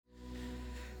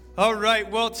All right,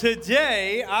 well,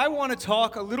 today I want to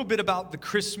talk a little bit about the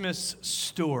Christmas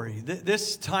story.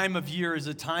 This time of year is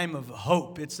a time of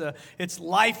hope. It's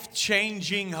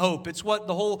life-changing hope. It's what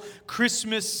the whole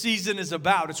Christmas season is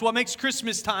about. It's what makes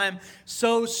Christmas time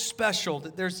so special,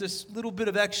 that there's this little bit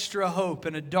of extra hope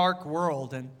in a dark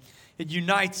world, and it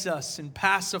unites us and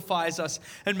pacifies us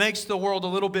and makes the world a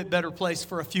little bit better place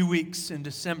for a few weeks in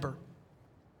December.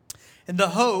 And the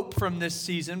hope from this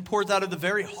season pours out of the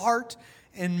very heart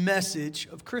and message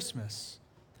of Christmas.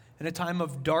 In a time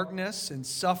of darkness and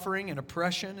suffering and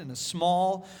oppression in a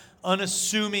small,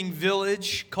 unassuming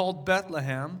village called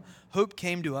Bethlehem, hope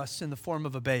came to us in the form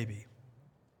of a baby.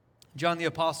 John the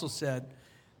Apostle said,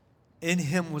 "In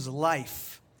him was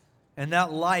life, and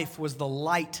that life was the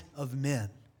light of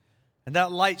men. And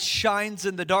that light shines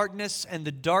in the darkness, and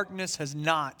the darkness has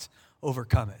not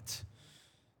overcome it."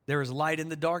 There is light in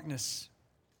the darkness.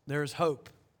 There is hope.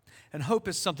 And hope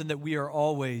is something that we are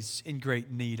always in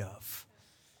great need of,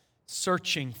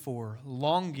 searching for,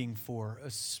 longing for,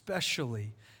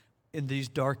 especially in these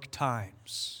dark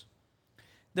times.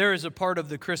 There is a part of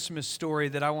the Christmas story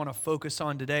that I want to focus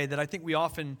on today that I think we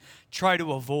often try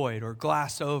to avoid or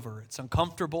glass over. It's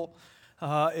uncomfortable.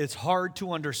 It's hard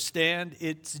to understand.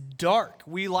 It's dark.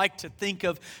 We like to think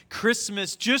of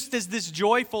Christmas just as this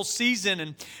joyful season,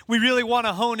 and we really want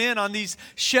to hone in on these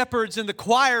shepherds and the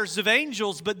choirs of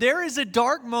angels. But there is a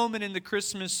dark moment in the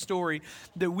Christmas story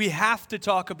that we have to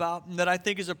talk about and that I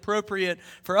think is appropriate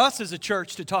for us as a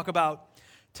church to talk about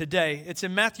today. It's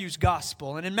in Matthew's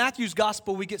Gospel. And in Matthew's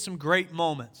Gospel, we get some great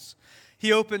moments.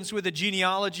 He opens with a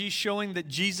genealogy showing that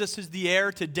Jesus is the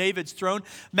heir to David's throne.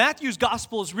 Matthew's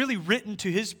gospel is really written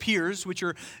to his peers, which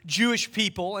are Jewish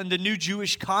people and the new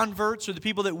Jewish converts, or the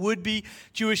people that would be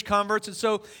Jewish converts. And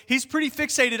so he's pretty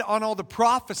fixated on all the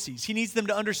prophecies. He needs them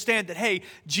to understand that, hey,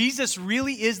 Jesus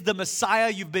really is the Messiah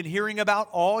you've been hearing about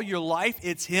all your life.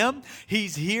 It's him.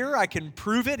 He's here. I can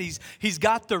prove it. He's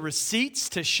got the receipts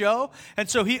to show.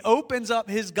 And so he opens up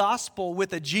his gospel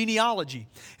with a genealogy.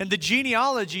 And the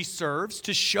genealogy serves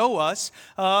to show us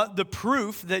the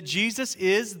proof that Jesus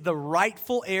is the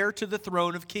rightful heir to the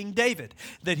throne of King David,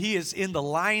 that he is in the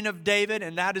line of David,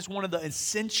 and that is one of the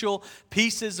essential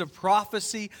pieces of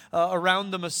prophecy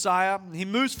around the Messiah. He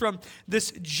moves from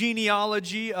this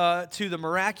genealogy to the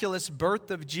miraculous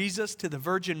birth of Jesus to the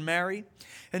Virgin Mary.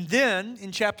 And then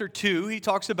in chapter 2, he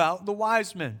talks about the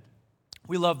wise men.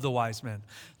 We love the wise men.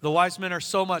 The wise men are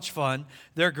so much fun.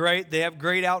 They're great. They have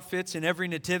great outfits in every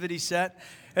nativity set.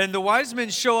 And the wise men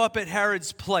show up at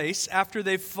Herod's place after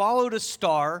they've followed a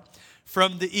star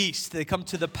from the east. They come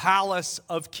to the palace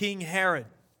of King Herod.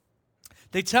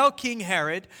 They tell King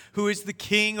Herod, who is the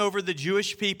king over the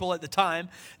Jewish people at the time,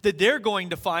 that they're going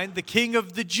to find the King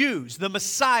of the Jews, the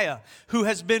Messiah, who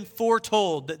has been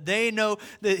foretold, that they know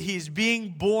that he's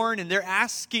being born, and they're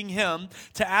asking him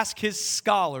to ask his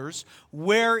scholars,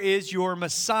 where is your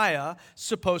Messiah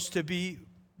supposed to be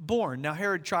born? Now,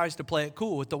 Herod tries to play it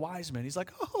cool with the wise men. He's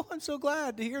like, oh, I'm so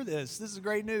glad to hear this. This is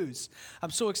great news. I'm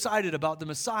so excited about the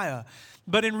Messiah.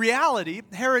 But in reality,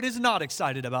 Herod is not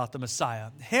excited about the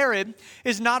Messiah. Herod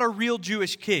is not a real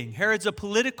Jewish king. Herod's a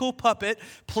political puppet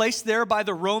placed there by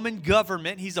the Roman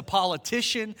government. He's a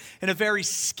politician and a very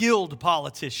skilled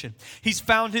politician. He's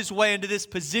found his way into this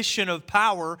position of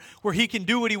power where he can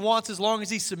do what he wants as long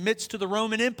as he submits to the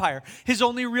Roman Empire. His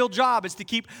only real job is to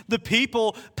keep the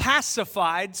people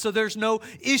pacified so there's no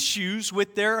issues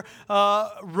with their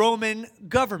Roman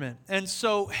government. And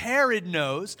so Herod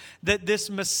knows that this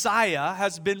Messiah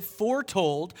has been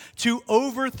foretold to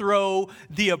overthrow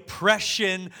the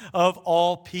oppression of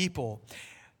all people.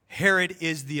 Herod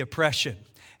is the oppression.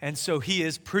 And so he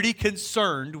is pretty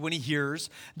concerned when he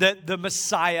hears that the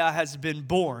Messiah has been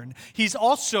born. He's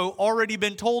also already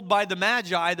been told by the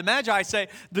Magi. The Magi say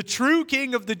the true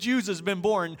king of the Jews has been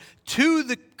born to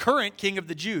the current king of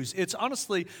the Jews. It's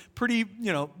honestly pretty,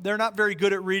 they're not very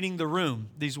good at reading the room,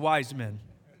 these wise men.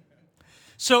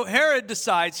 So Herod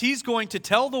decides he's going to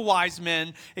tell the wise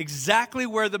men exactly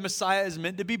where the Messiah is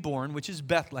meant to be born, which is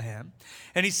Bethlehem.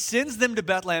 And he sends them to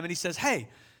Bethlehem and he says, hey,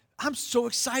 I'm so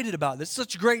excited about this.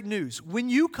 Such great news. When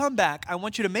you come back, I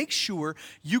want you to make sure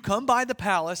you come by the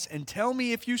palace and tell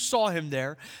me if you saw him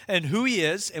there and who he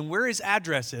is and where his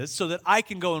address is so that I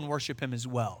can go and worship him as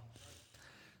well.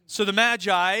 So the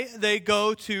Magi, they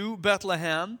go to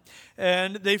Bethlehem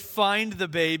and they find the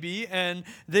baby and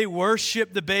they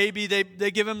worship the baby.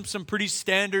 They give him some pretty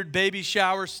standard baby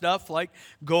shower stuff like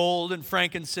gold and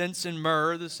frankincense and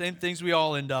myrrh, the same things we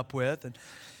all end up with.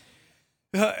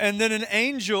 And then an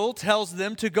angel tells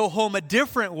them to go home a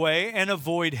different way and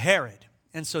avoid Herod.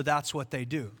 And so that's what they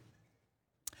do.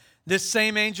 This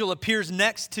same angel appears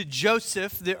next to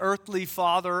Joseph, the earthly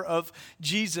father of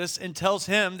Jesus, and tells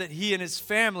him that he and his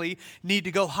family need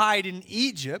to go hide in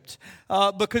Egypt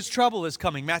because trouble is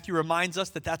coming. Matthew reminds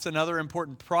us that that's another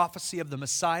important prophecy of the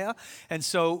Messiah. And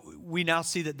so we now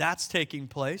see that that's taking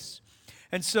place.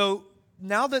 And so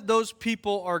now that those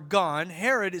people are gone,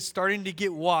 Herod is starting to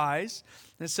get wise.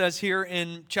 It says here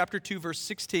in chapter 2, verse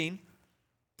 16,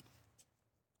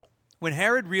 when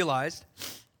Herod realized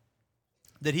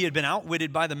that he had been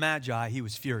outwitted by the Magi, he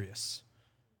was furious.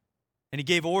 And he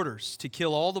gave orders to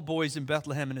kill all the boys in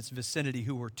Bethlehem and its vicinity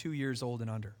who were 2 years old and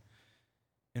under,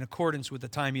 in accordance with the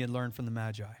time he had learned from the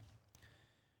Magi.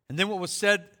 And then what was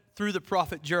said through the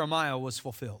prophet Jeremiah was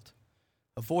fulfilled.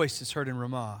 A voice is heard in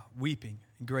Ramah, weeping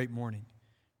in great mourning.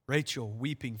 Rachel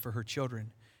weeping for her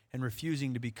children and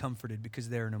refusing to be comforted because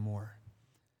they are no more.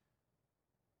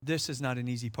 This is not an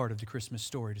easy part of the Christmas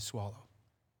story to swallow.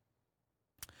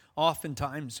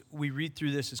 Oftentimes, we read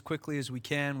through this as quickly as we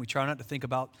can. We try not to think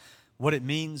about what it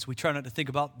means. We try not to think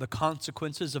about the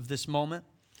consequences of this moment.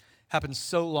 It happened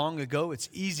so long ago, it's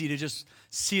easy to just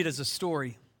see it as a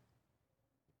story.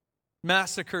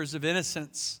 Massacres of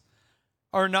innocents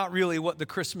are not really what the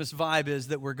Christmas vibe is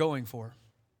that we're going for.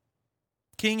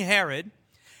 King Herod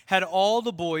had all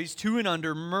the boys 2 and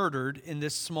under murdered in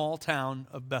this small town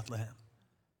of Bethlehem.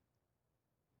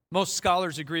 Most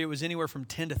scholars agree it was anywhere from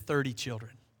 10 to 30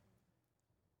 children.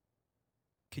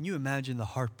 Can you imagine the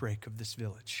heartbreak of this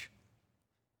village?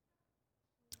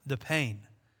 The pain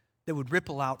that would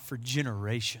ripple out for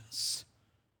generations.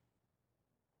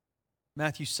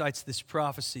 Matthew cites this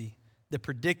prophecy that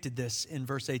predicted this in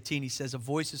verse 18. He says, a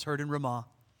voice is heard in Ramah,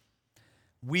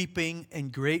 weeping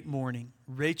and great mourning.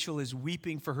 Rachel is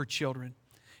weeping for her children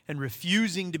and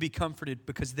refusing to be comforted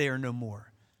because they are no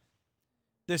more.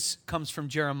 This comes from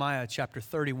Jeremiah chapter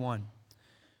 31.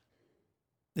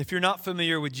 If you're not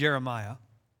familiar with Jeremiah,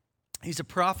 he's a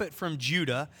prophet from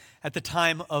Judah at the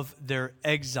time of their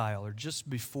exile, or just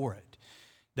before it.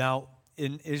 Now,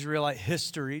 in Israelite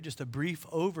history, just a brief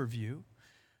overview,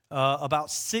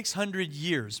 about 600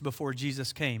 years before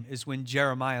Jesus came is when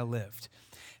Jeremiah lived.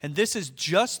 And this is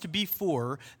just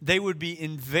before they would be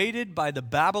invaded by the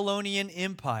Babylonian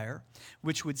Empire,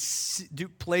 which would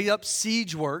play up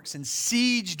siege works and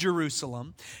siege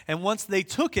Jerusalem. And once they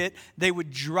took it, they would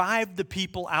drive the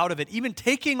people out of it, even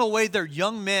taking away their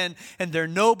young men and their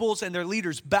nobles and their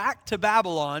leaders back to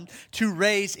Babylon to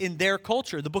raise in their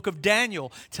culture. The book of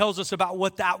Daniel tells us about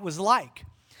what that was like.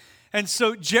 And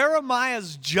so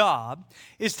Jeremiah's job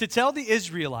is to tell the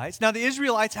Israelites. Now the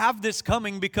Israelites have this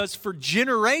coming because for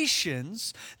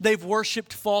generations they've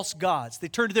worshiped false gods. They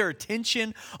turned their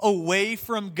attention away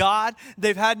from God.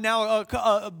 They've had now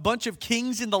a bunch of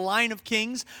kings in the line of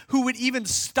kings who would even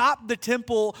stop the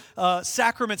temple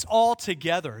sacraments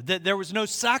altogether. That there was no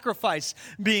sacrifice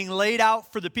being laid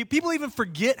out for the people. People even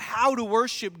forget how to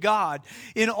worship God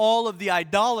in all of the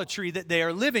idolatry that they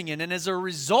are living in. And as a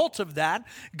result of that,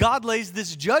 God lays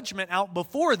this judgment out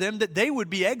before them that they would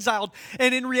be exiled.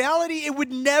 And in reality, it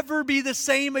would never be the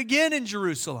same again in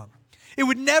Jerusalem. It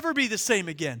would never be the same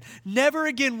again. Never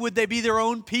again would they be their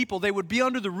own people. They would be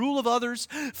under the rule of others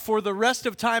for the rest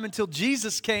of time until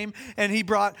Jesus came and he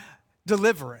brought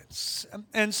deliverance.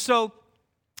 And so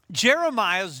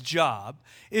Jeremiah's job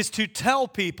is to tell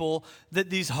people that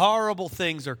these horrible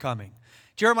things are coming.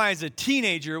 Jeremiah is a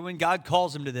teenager when God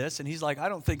calls him to this, and he's like, I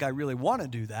don't think I really want to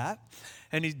do that.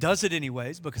 And he does it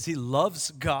anyways because he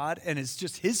loves God and is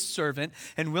just his servant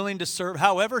and willing to serve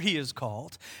however he is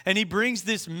called. And he brings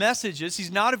these messages.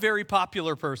 He's not a very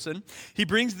popular person. He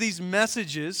brings these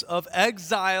messages of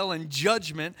exile and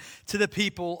judgment to the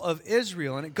people of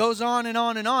Israel. And it goes on and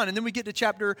on and on. And then we get to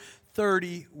chapter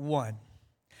 31.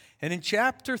 And in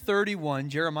chapter 31,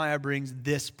 Jeremiah brings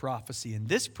this prophecy. And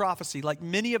this prophecy, like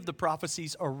many of the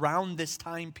prophecies around this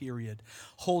time period,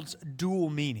 holds dual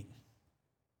meaning.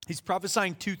 He's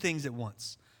prophesying two things at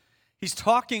once. He's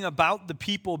talking about the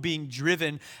people being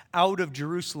driven out of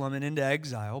Jerusalem and into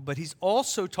exile, but he's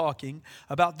also talking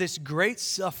about this great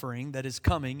suffering that is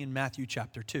coming in Matthew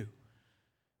chapter 2.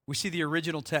 We see the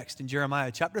original text in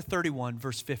Jeremiah chapter 31,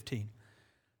 verse 15.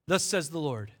 Thus says the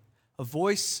Lord, a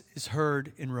voice is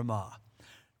heard in Ramah.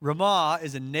 Ramah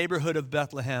is a neighborhood of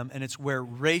Bethlehem, and it's where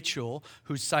Rachel,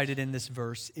 who's cited in this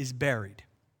verse, is buried.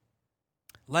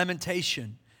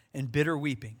 Lamentation and bitter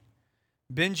weeping.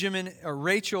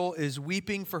 Rachel is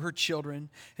weeping for her children,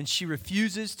 and she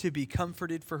refuses to be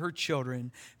comforted for her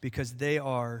children because they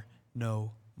are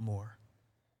no more.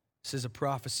 This is a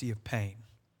prophecy of pain.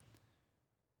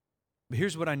 But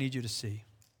here's what I need you to see.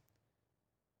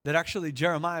 That actually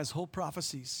Jeremiah's whole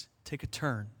prophecies take a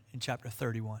turn in chapter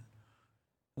 31.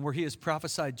 And where he has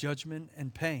prophesied judgment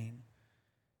and pain,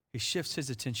 he shifts his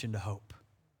attention to hope.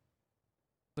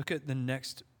 Look at the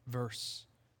next verse.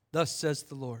 Thus says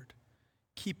the Lord,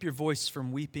 keep your voice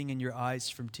from weeping and your eyes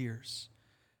from tears.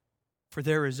 For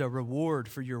there is a reward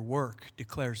for your work,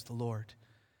 declares the Lord.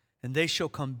 And they shall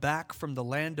come back from the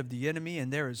land of the enemy,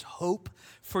 and there is hope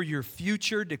for your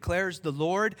future, declares the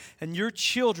Lord, and your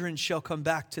children shall come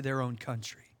back to their own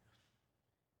country.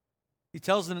 He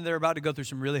tells them they're about to go through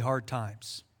some really hard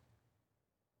times.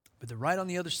 But they're right on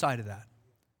the other side of that.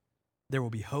 There will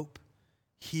be hope,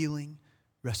 healing,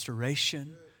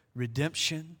 restoration,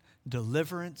 redemption,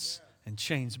 deliverance, and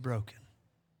chains broken.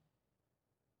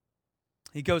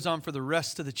 He goes on for the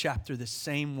rest of the chapter the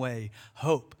same way.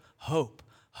 Hope, hope,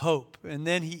 hope. And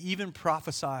then he even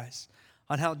prophesies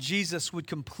on how Jesus would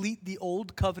complete the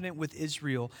old covenant with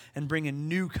Israel and bring a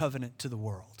new covenant to the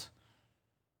world.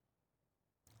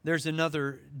 There's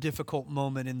another difficult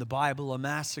moment in the Bible, a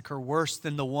massacre worse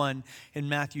than the one in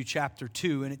Matthew chapter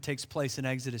 2, and it takes place in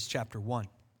Exodus chapter 1.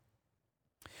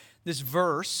 This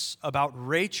verse about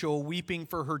Rachel weeping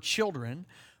for her children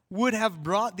would have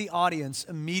brought the audience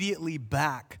immediately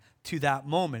back to that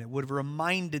moment. It would have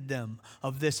reminded them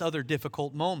of this other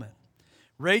difficult moment.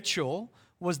 Rachel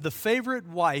was the favorite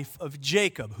wife of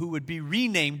Jacob, who would be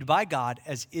renamed by God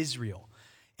as Israel.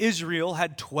 Israel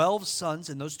had 12 sons,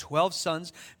 and those 12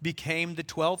 sons became the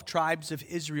 12 tribes of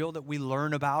Israel that we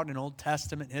learn about in Old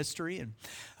Testament history. And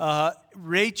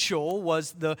Rachel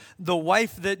was the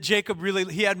wife that Jacob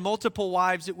he had multiple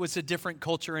wives. It was a different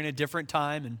culture in a different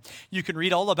time, and you can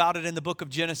read all about it in the book of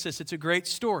Genesis. It's a great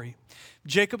story.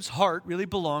 Jacob's heart really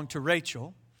belonged to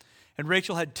Rachel, and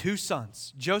Rachel had 2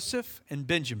 sons, Joseph and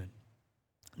Benjamin.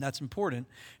 And that's important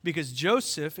because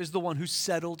Joseph is the one who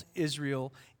settled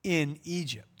Israel in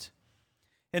Egypt.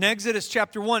 In Exodus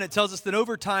chapter 1, it tells us that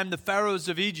over time the pharaohs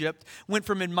of Egypt went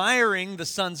from admiring the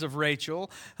sons of Rachel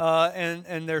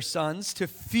and their sons to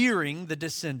fearing the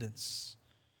descendants.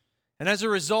 And as a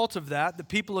result of that, the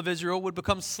people of Israel would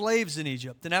become slaves in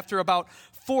Egypt. And after about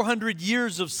 400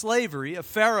 years of slavery, a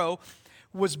pharaoh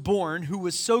was born who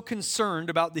was so concerned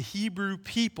about the Hebrew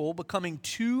people becoming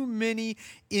too many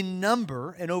in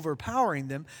number and overpowering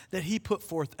them that he put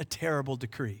forth a terrible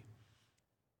decree.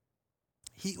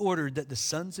 He ordered that the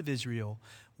sons of Israel,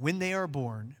 when they are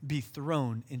born, be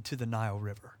thrown into the Nile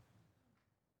River.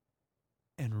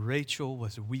 And Rachel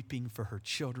was weeping for her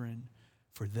children,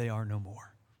 for they are no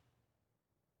more.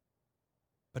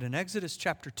 But in Exodus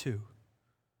chapter 2,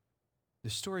 the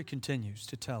story continues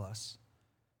to tell us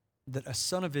that a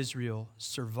son of Israel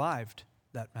survived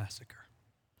that massacre.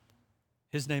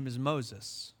 His name is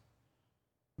Moses.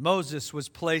 Moses was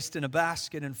placed in a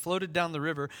basket and floated down the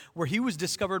river where he was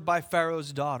discovered by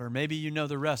Pharaoh's daughter. Maybe you know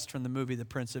the rest from the movie The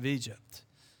Prince of Egypt.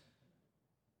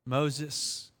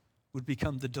 Moses would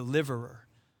become the deliverer,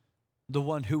 the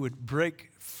one who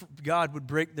God would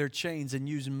break their chains and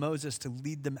use Moses to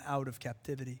lead them out of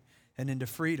captivity and into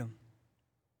freedom.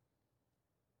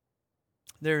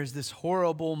 There is this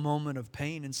horrible moment of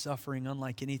pain and suffering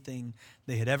unlike anything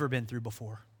they had ever been through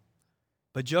before.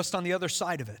 But just on the other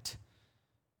side of it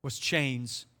was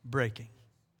chains breaking,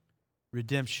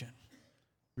 redemption,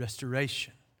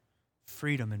 restoration,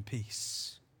 freedom, and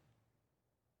peace.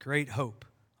 Great hope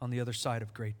on the other side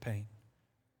of great pain.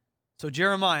 So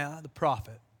Jeremiah, the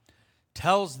prophet,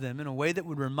 tells them in a way that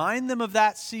would remind them of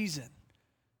that season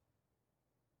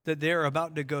that they're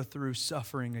about to go through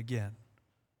suffering again.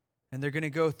 And they're going to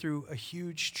go through a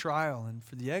huge trial. And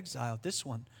for the exile, this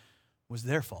one was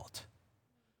their fault.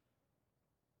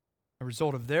 A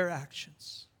result of their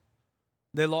actions.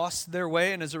 They lost their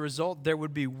way, and as a result, there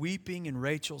would be weeping in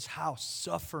Rachel's house,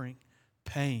 suffering,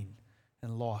 pain,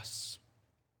 and loss.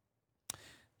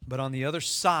 But on the other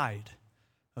side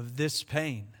of this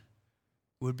pain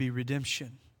would be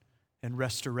redemption and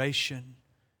restoration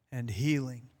and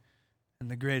healing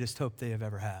and the greatest hope they have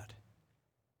ever had.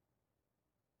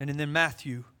 And in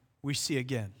Matthew, we see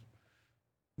again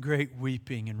great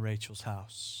weeping in Rachel's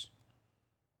house.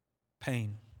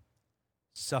 Pain,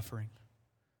 suffering,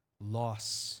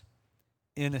 loss,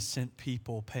 innocent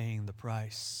people paying the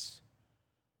price.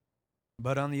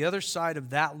 But on the other side of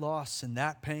that loss and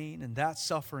that pain and that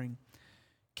suffering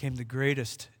came the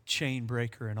greatest chain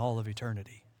breaker in all of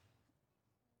eternity.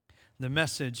 The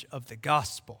message of the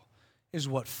gospel is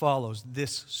what follows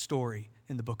this story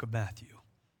in the book of Matthew.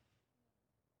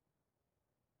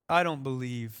 I don't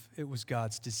believe it was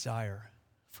God's desire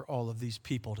for all of these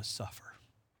people to suffer.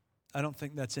 I don't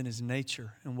think that's in his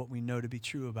nature and what we know to be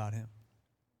true about him.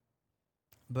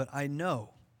 But I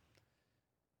know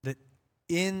that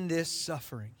in this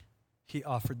suffering, he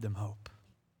offered them hope.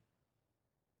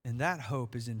 And that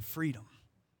hope is in freedom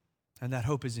And that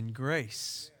hope is in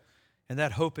grace. And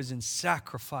that hope is in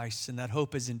sacrifice. And that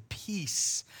hope is in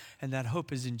peace. And that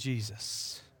hope is in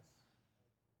Jesus.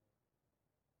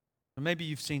 Or maybe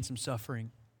you've seen some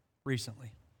suffering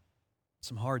recently.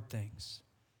 Some hard things.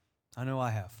 I know I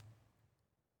have.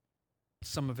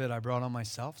 Some of it I brought on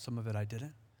myself. Some of it I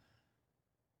didn't.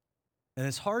 And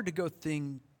it's hard to go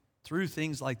through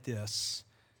things like this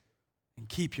and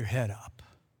keep your head up.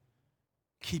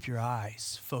 Keep your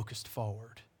eyes focused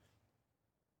forward.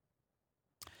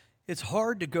 It's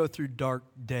hard to go through dark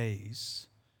days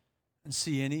and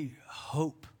see any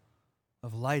hope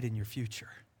of light in your future.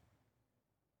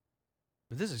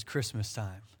 But this is Christmas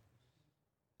time.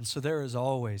 And so there is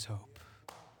always hope.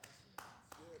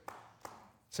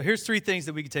 So here's 3 things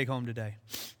that we can take home today.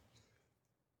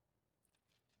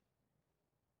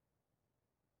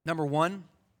 Number 1,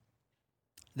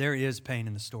 there is pain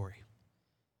in the story.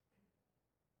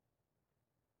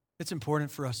 It's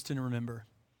important for us to remember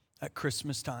at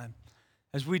Christmas time,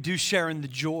 as we do share in the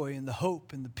joy and the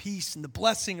hope and the peace and the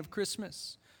blessing of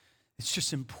Christmas. It's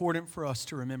just important for us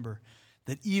to remember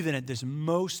that even at this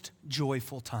most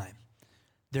joyful time,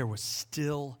 there was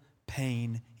still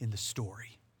pain in the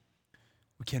story.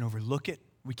 We can't overlook it.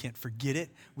 We can't forget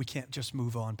it. We can't just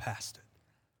move on past it.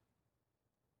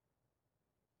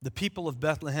 The people of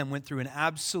Bethlehem went through an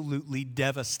absolutely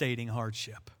devastating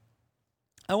hardship.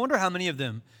 I wonder how many of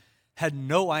them had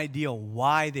no idea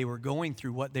why they were going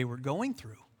through what they were going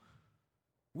through.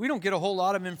 We don't get a whole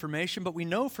lot of information, but we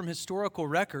know from historical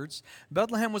records,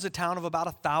 Bethlehem was a town of about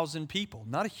 1,000 people,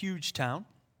 not a huge town.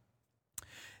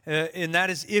 And that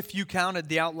is if you counted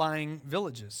the outlying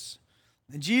villages.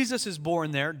 And Jesus is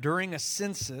born there during a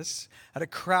census at a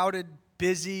crowded,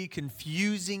 busy,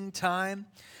 confusing time.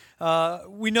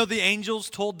 We know the angels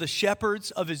told the shepherds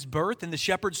of his birth, and the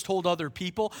shepherds told other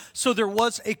people. So there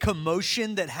was a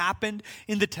commotion that happened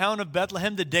in the town of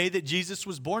Bethlehem the day that Jesus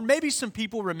was born. Maybe some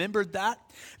people remembered that.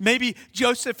 Maybe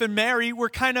Joseph and Mary were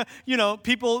kind of,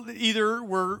 people either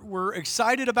were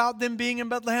excited about them being in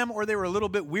Bethlehem, or they were a little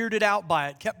bit weirded out by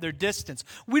it, kept their distance.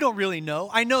 We don't really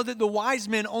know. I know that the wise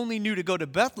men only knew to go to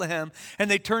Bethlehem, and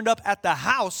they turned up at the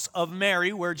house of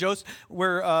Mary, where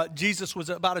Jesus was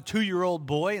about a 2-year-old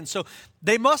boy. And so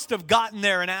they must have gotten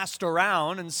there and asked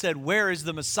around and said, "Where is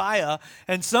the Messiah?"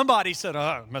 And somebody said,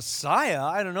 "Messiah?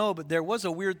 I don't know, but there was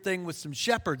a weird thing with some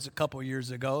shepherds a couple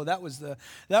years ago. That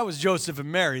was Joseph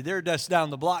and Mary. They're just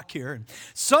down the block here." And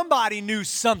somebody knew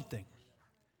something.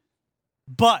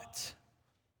 But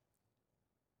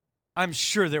I'm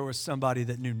sure there was somebody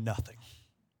that knew nothing.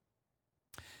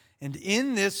 And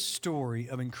in this story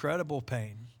of incredible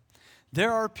pain,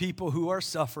 there are people who are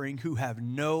suffering who have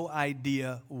no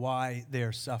idea why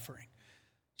they're suffering.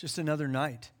 Just another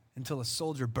night until a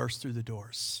soldier bursts through the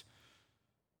doors.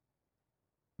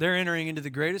 They're entering into the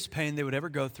greatest pain they would ever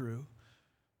go through.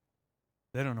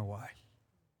 They don't know why.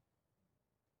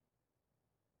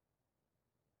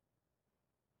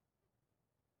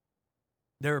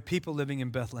 There are people living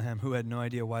in Bethlehem who had no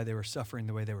idea why they were suffering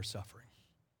the way they were suffering.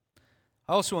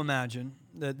 I also imagine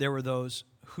that there were those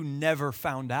who never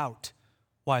found out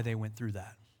why they went through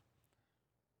that.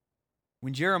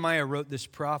 When Jeremiah wrote this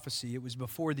prophecy, it was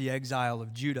before the exile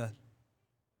of Judah.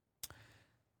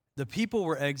 The people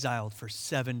were exiled for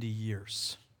 70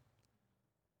 years.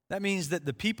 That means that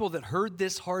the people that heard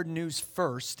this hard news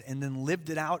first and then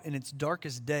lived it out in its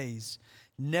darkest days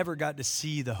never got to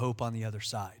see the hope on the other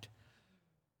side.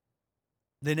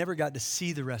 They never got to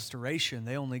see the restoration.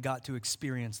 They only got to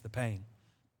experience the pain.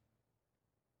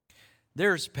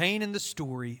 There's pain in the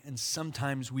story, and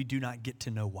sometimes we do not get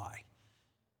to know why.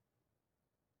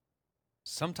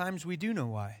 Sometimes we do know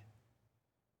why,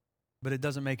 but it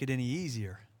doesn't make it any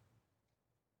easier.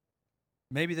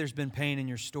 Maybe there's been pain in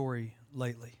your story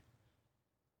lately.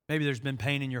 Maybe there's been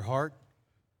pain in your heart,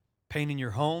 pain in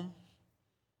your home.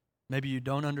 Maybe you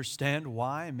don't understand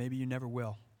why, and maybe you never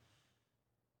will.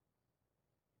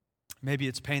 Maybe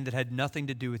it's pain that had nothing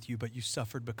to do with you, but you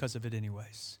suffered because of it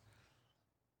anyways.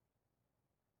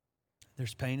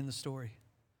 There's pain in the story.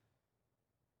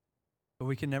 But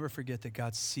we can never forget that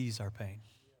God sees our pain.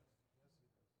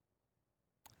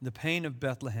 The pain of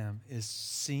Bethlehem is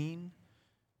seen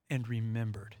and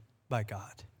remembered by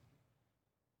God.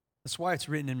 That's why it's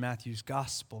written in Matthew's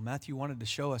gospel. Matthew wanted to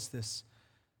show us this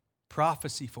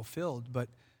prophecy fulfilled, but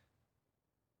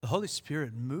the Holy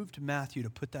Spirit moved Matthew to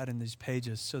put that in these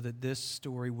pages so that this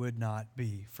story would not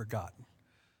be forgotten.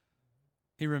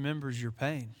 He remembers your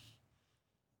pain.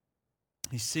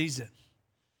 He sees it.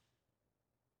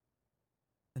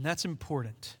 And that's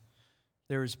important,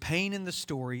 There is pain in the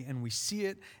story, and we see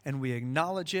it, and we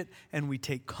acknowledge it, and we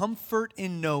take comfort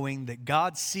in knowing that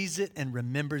God sees it and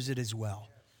remembers it as well.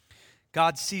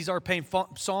 God sees our pain.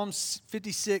 Psalms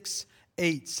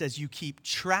 56:8 says, "You keep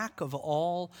track of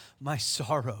all my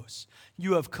sorrows.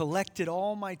 You have collected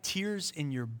all my tears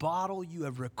in your bottle. You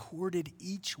have recorded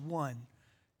each one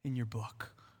in your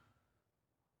book."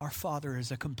 Our Father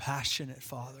is a compassionate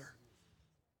Father.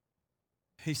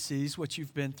 He sees what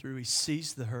you've been through. He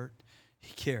sees the hurt.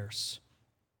 He cares.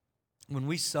 When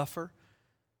we suffer,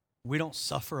 we don't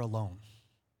suffer alone.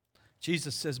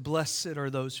 Jesus says, "Blessed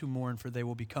are those who mourn, for they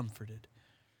will be comforted."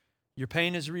 Your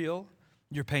pain is real.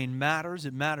 Your pain matters.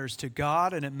 It matters to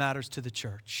God, and it matters to the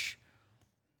church.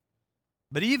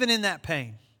 But even in that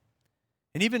pain,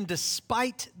 and even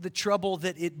despite the trouble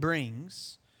that it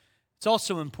brings, it's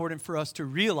also important for us to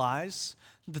realize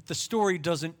that the story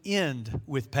doesn't end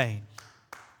with pain.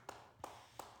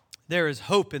 There is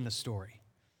hope in the story.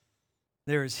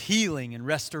 There is healing and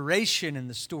restoration in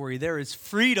the story. There is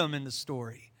freedom in the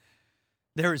story.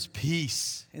 There is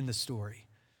peace in the story.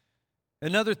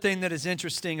 Another thing that is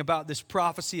interesting about this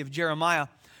prophecy of Jeremiah,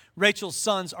 Rachel's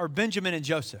sons are Benjamin and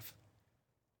Joseph.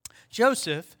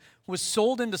 Joseph was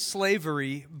sold into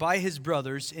slavery by his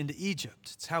brothers into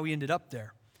Egypt. That's how he ended up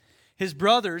there. His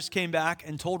brothers came back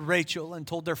and told Rachel and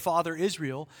told their father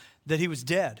Israel that he was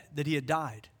dead, that he had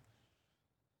died.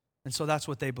 And so that's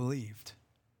what they believed.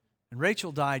 And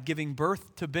Rachel died giving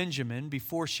birth to Benjamin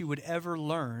before she would ever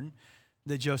learn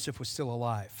that Joseph was still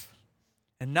alive.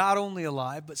 And not only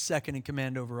alive, but second in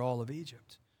command over all of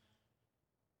Egypt.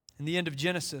 In the end of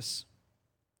Genesis,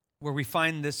 where we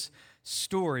find this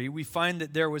story, we find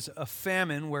that there was a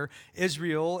famine where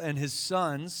Israel and his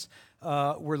sons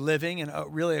were living, and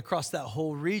really across that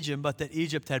whole region, but that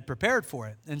Egypt had prepared for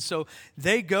it. And so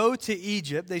they go to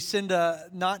Egypt. They send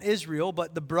not Israel,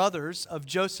 but the brothers of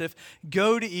Joseph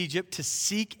go to Egypt to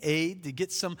seek aid, to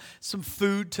get some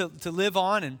food to live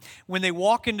on. And when they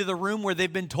walk into the room where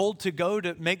they've been told to go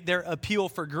to make their appeal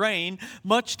for grain,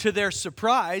 much to their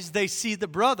surprise, they see the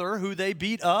brother who they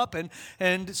beat up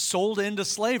and sold into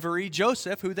slavery,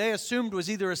 Joseph, who they assumed was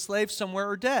either a slave somewhere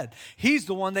or dead. He's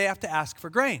the one they have to ask for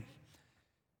grain.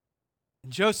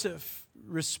 And Joseph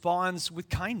responds with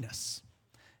kindness.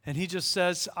 And he just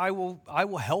says, I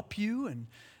will help you, and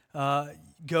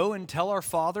go and tell our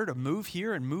father to move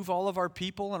here and move all of our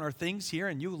people and our things here,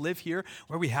 and you live here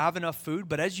where we have enough food.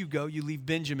 But as you go, you leave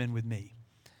Benjamin with me.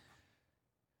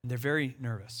 And they're very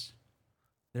nervous.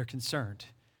 They're concerned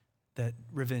that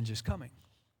revenge is coming.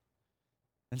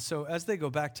 And so as they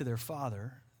go back to their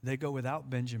father, they go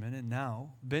without Benjamin, and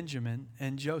now Benjamin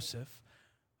and Joseph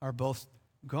are both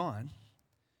gone.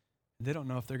 They don't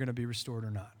know if they're going to be restored or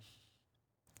not.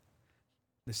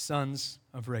 The sons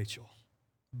of Rachel,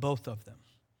 both of them.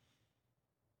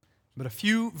 But a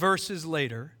few verses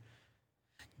later,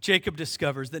 Jacob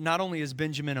discovers that not only is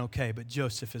Benjamin okay, but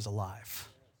Joseph is alive.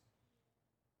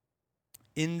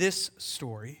 In this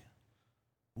story,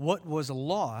 what was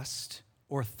lost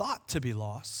or thought to be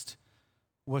lost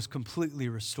was completely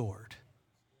restored.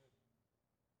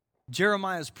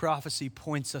 Jeremiah's prophecy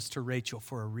points us to Rachel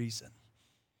for a reason.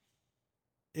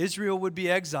 Israel would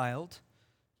be exiled,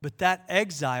 but that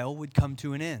exile would come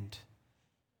to an end.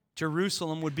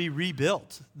 Jerusalem would be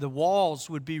rebuilt. The walls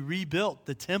would be rebuilt.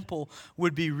 The temple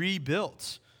would be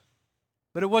rebuilt.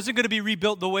 But it wasn't going to be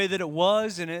rebuilt the way that it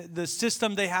was, and the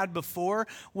system they had before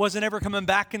wasn't ever coming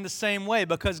back in the same way,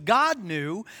 because God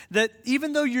knew that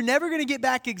even though you're never going to get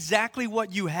back exactly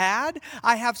what you had,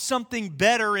 I have something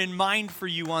better in mind for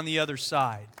you on the other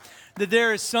side. That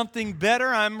there is something better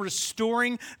I'm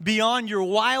restoring beyond your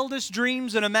wildest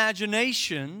dreams and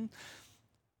imagination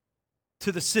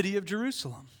to the city of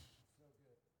Jerusalem.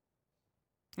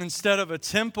 Instead of a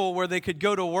temple where they could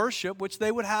go to worship, which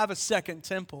they would have a second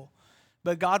temple,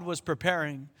 but God was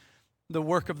preparing the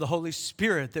work of the Holy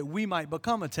Spirit that we might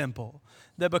become a temple.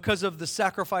 That because of the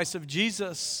sacrifice of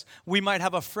Jesus, we might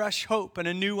have a fresh hope and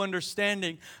a new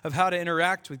understanding of how to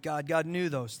interact with God. God knew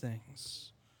those things.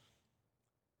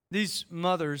 These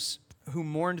mothers who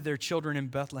mourned their children in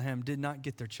Bethlehem did not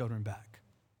get their children back.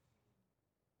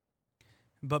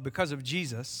 But because of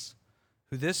Jesus,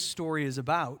 who this story is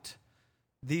about,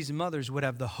 these mothers would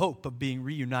have the hope of being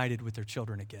reunited with their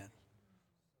children again.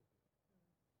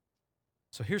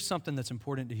 So here's something that's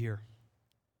important to hear.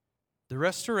 The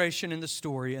restoration in the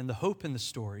story and the hope in the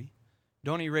story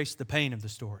don't erase the pain of the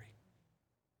story.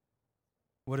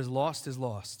 What is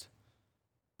lost,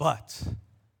 but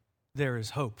there is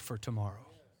hope for tomorrow.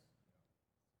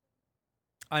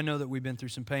 I know that we've been through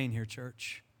some pain here,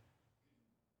 church.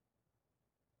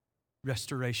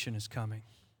 Restoration is coming.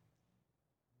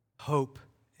 Hope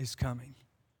is coming.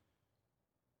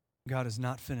 God is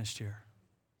not finished here.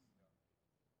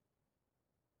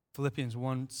 Philippians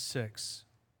 1:6,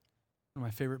 one of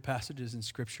my favorite passages in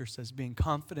Scripture, says, being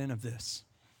confident of this,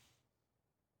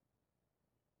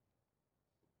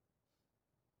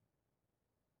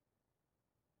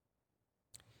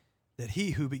 that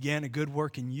he who began a good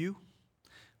work in you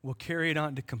will carry it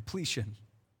on to completion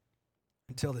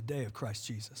until the day of Christ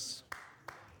Jesus.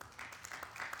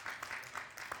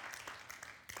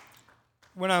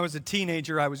 When I was a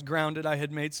teenager, I was grounded. I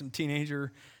had made some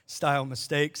teenager-style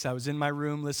mistakes. I was in my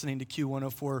room listening to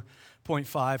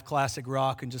Q104.5 classic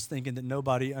rock and just thinking that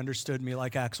nobody understood me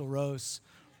like Axl Rose.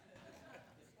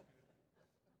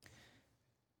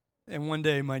 And one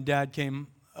day, my dad came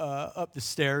up the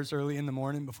stairs early in the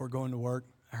morning before going to work.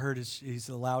 I heard he's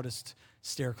the loudest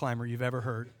stair climber you've ever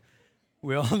heard.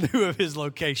 We all knew of his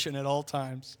location at all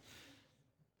times.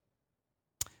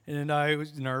 And I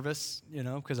was nervous,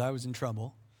 because I was in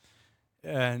trouble.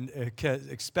 And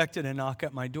expected a knock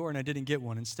at my door, and I didn't get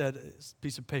one. Instead, a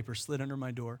piece of paper slid under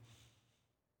my door.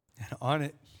 And on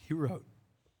it, he wrote,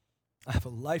 I have a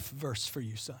life verse for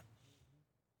you, son.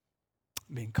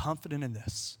 Being confident in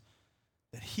this,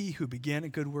 that he who began a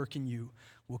good work in you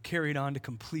will carry it on to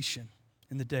completion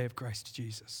in the day of Christ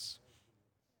Jesus.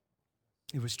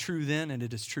 It was true then, and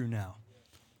it is true now.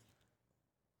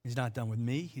 He's not done with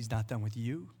me. He's not done with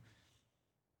you.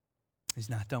 He's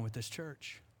not done with this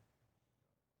church.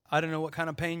 I don't know what kind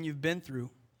of pain you've been through.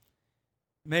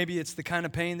 Maybe it's the kind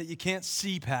of pain that you can't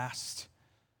see past.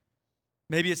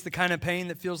 Maybe it's the kind of pain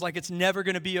that feels like it's never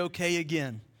going to be okay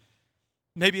again.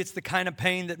 Maybe it's the kind of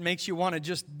pain that makes you want to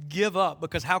just give up,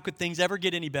 because how could things ever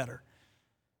get any better?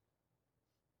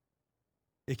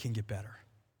 It can get better.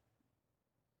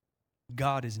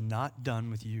 God is not done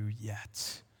with you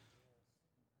yet.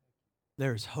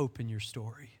 There is hope in your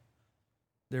story.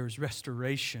 There is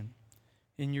restoration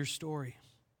in your story.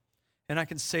 And I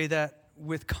can say that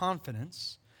with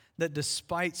confidence, that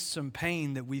despite some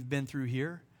pain that we've been through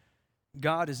here,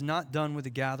 God is not done with the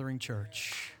Gathering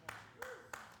Church.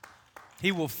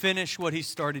 He will finish what he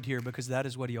started here, because that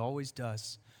is what he always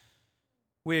does.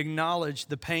 We acknowledge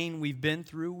the pain we've been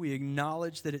through. We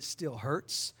acknowledge that it still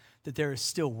hurts, that there is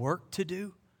still work to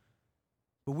do.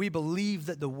 But we believe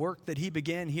that the work that he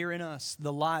began here in us,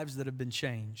 the lives that have been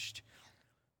changed,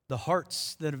 the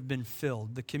hearts that have been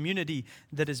filled, the community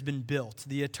that has been built,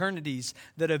 the eternities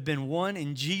that have been won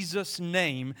in Jesus'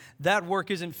 name, that work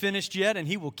isn't finished yet, and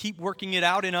he will keep working it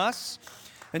out in us,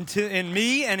 in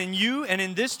me and in you and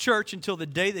in this church until the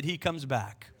day that he comes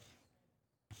back.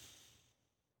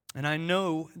 And I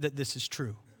know that this is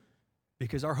true,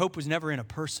 because our hope was never in a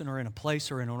person or in a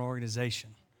place or in an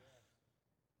organization.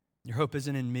 Your hope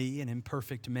isn't in me, an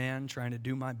imperfect man trying to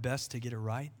do my best to get it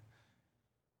right.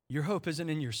 Your hope isn't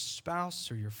in your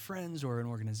spouse or your friends or an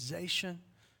organization.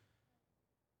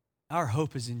 Our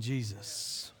hope is in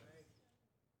Jesus.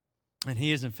 And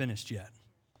he isn't finished yet.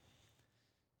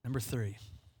 Number 3,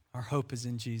 our hope is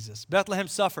in Jesus. Bethlehem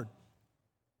suffered.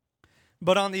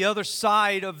 But on the other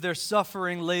side of their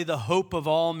suffering lay the hope of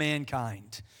all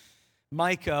mankind.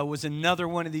 Micah was another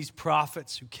one of these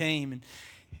prophets who came, and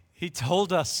he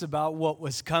told us about what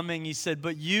was coming. He said,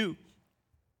 but you,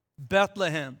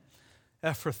 Bethlehem,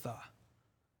 Ephrathah,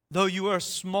 though you are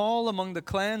small among the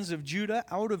clans of Judah,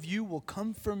 out of you will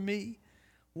come from me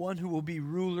one who will be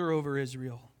ruler over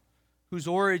Israel, whose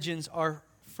origins are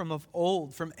from of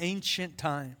old, from ancient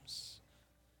times.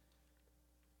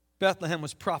 Bethlehem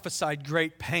was prophesied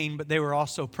great pain, but they were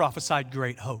also prophesied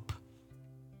great hope.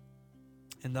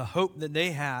 And the hope that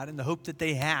they had and the hope that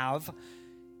they have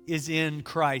is in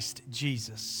Christ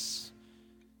Jesus.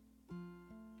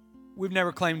 We've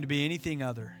never claimed to be anything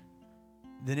other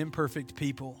than imperfect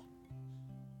people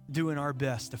doing our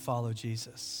best to follow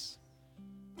Jesus.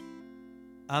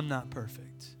 I'm not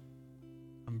perfect.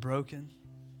 I'm broken.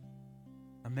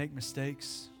 I make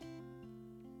mistakes.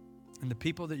 And the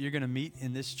people that you're going to meet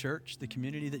in this church, the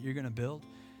community that you're going to build,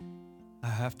 I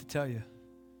have to tell you,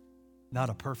 not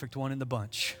a perfect one in the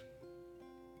bunch.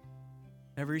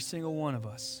 Every single one of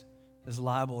us is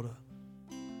liable to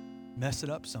mess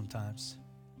it up sometimes.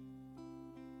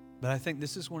 But I think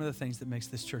this is one of the things that makes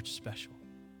this church special.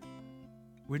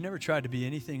 We've never tried to be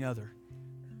anything other.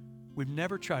 We've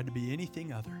never tried to be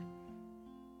anything other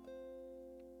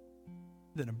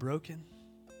than a broken,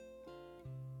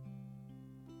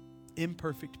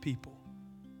 imperfect people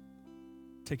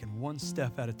taking one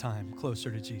step at a time closer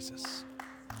to Jesus.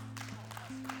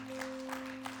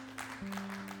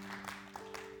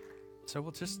 So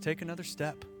we'll just take another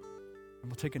step, and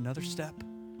we'll take another step,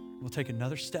 and we'll take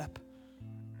another step,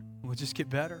 and we'll just get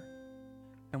better,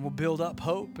 and we'll build up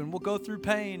hope, and we'll go through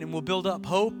pain, and we'll build up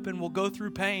hope, and we'll go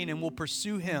through pain, and we'll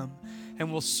pursue Him,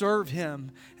 and we'll serve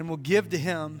Him, and we'll give to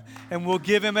Him, and we'll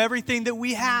give Him everything that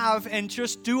we have, and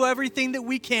just do everything that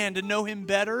we can to know Him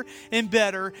better and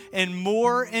better and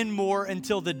more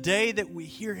until the day that we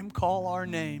hear Him call our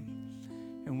name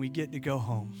and we get to go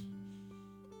home.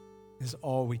 Is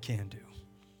all we can do.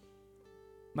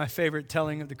 My favorite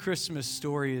telling of the Christmas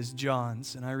story is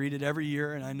John's, and I read it every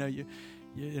year, and I know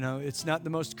you know, it's not the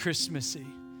most Christmassy,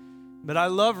 but I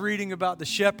love reading about the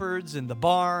shepherds and the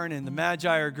barn, and the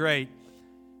Magi are great.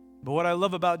 But what I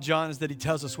love about John is that he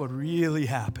tells us what really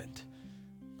happened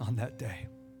on that day.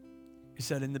 He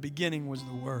said, in the beginning was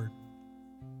the Word,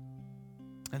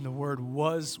 and the Word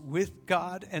was with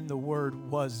God, and the Word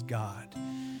was God.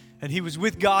 And He was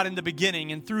with God in the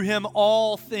beginning, and through Him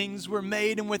all things were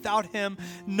made, and without Him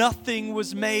nothing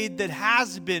was made that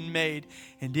has been made.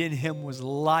 And in Him was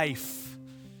life,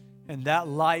 and that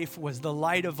life was the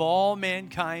light of all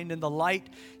mankind, and the light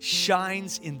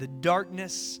shines in the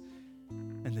darkness,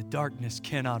 and the darkness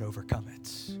cannot overcome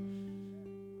it.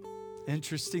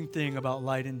 Interesting thing about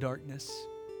light and darkness,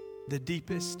 the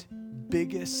deepest,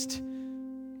 biggest,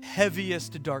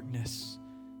 heaviest darkness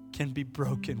can be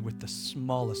broken with the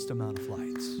smallest amount of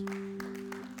lights.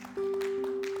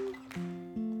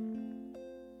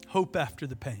 Hope after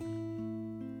the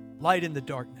pain, light in the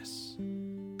darkness,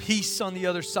 peace on the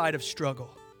other side of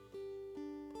struggle.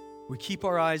 We keep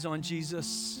our eyes on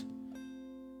Jesus.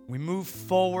 We move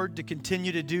forward to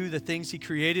continue to do the things He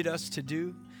created us to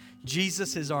do.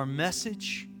 Jesus is our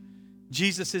message.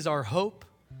 Jesus is our hope.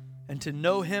 And to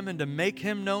know Him and to make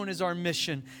Him known is our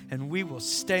mission. And we will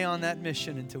stay on that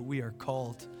mission until we are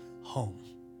called home.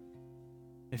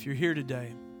 If you're here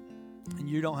today and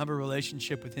you don't have a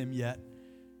relationship with Him yet,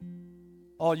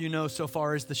 all you know so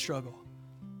far is the struggle,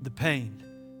 the pain,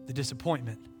 the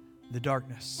disappointment, the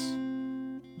darkness.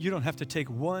 You don't have to take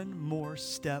one more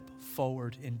step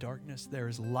forward in darkness. There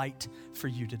is light for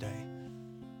you today.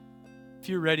 If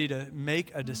you're ready to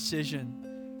make a decision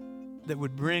that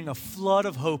would bring a flood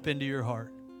of hope into your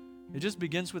heart, it just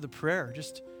begins with a prayer,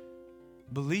 just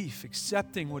belief,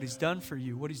 accepting what He's done for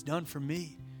you, what He's done for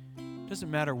me. It doesn't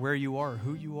matter where you are or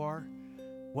who you are,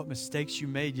 what mistakes you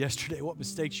made yesterday, what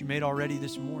mistakes you made already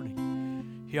this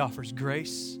morning. He offers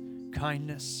grace,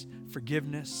 kindness,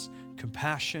 forgiveness,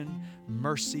 compassion,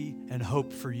 mercy, and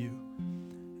hope for you.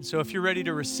 And so if you're ready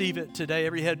to receive it today,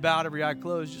 every head bowed, every eye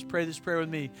closed, just pray this prayer with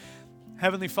me.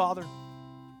 Heavenly Father,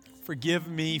 forgive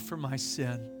me for my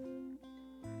sin.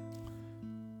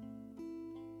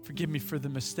 Forgive me for the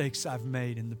mistakes I've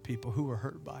made and the people who were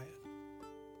hurt by it.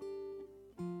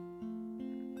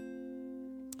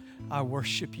 I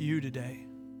worship You today.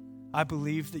 I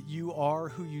believe that You are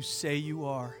who You say You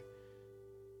are.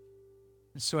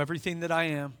 And so everything that I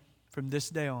am from this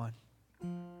day on,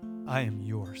 I am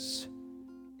Yours.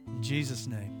 In Jesus'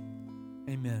 name,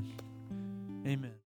 amen. Amen.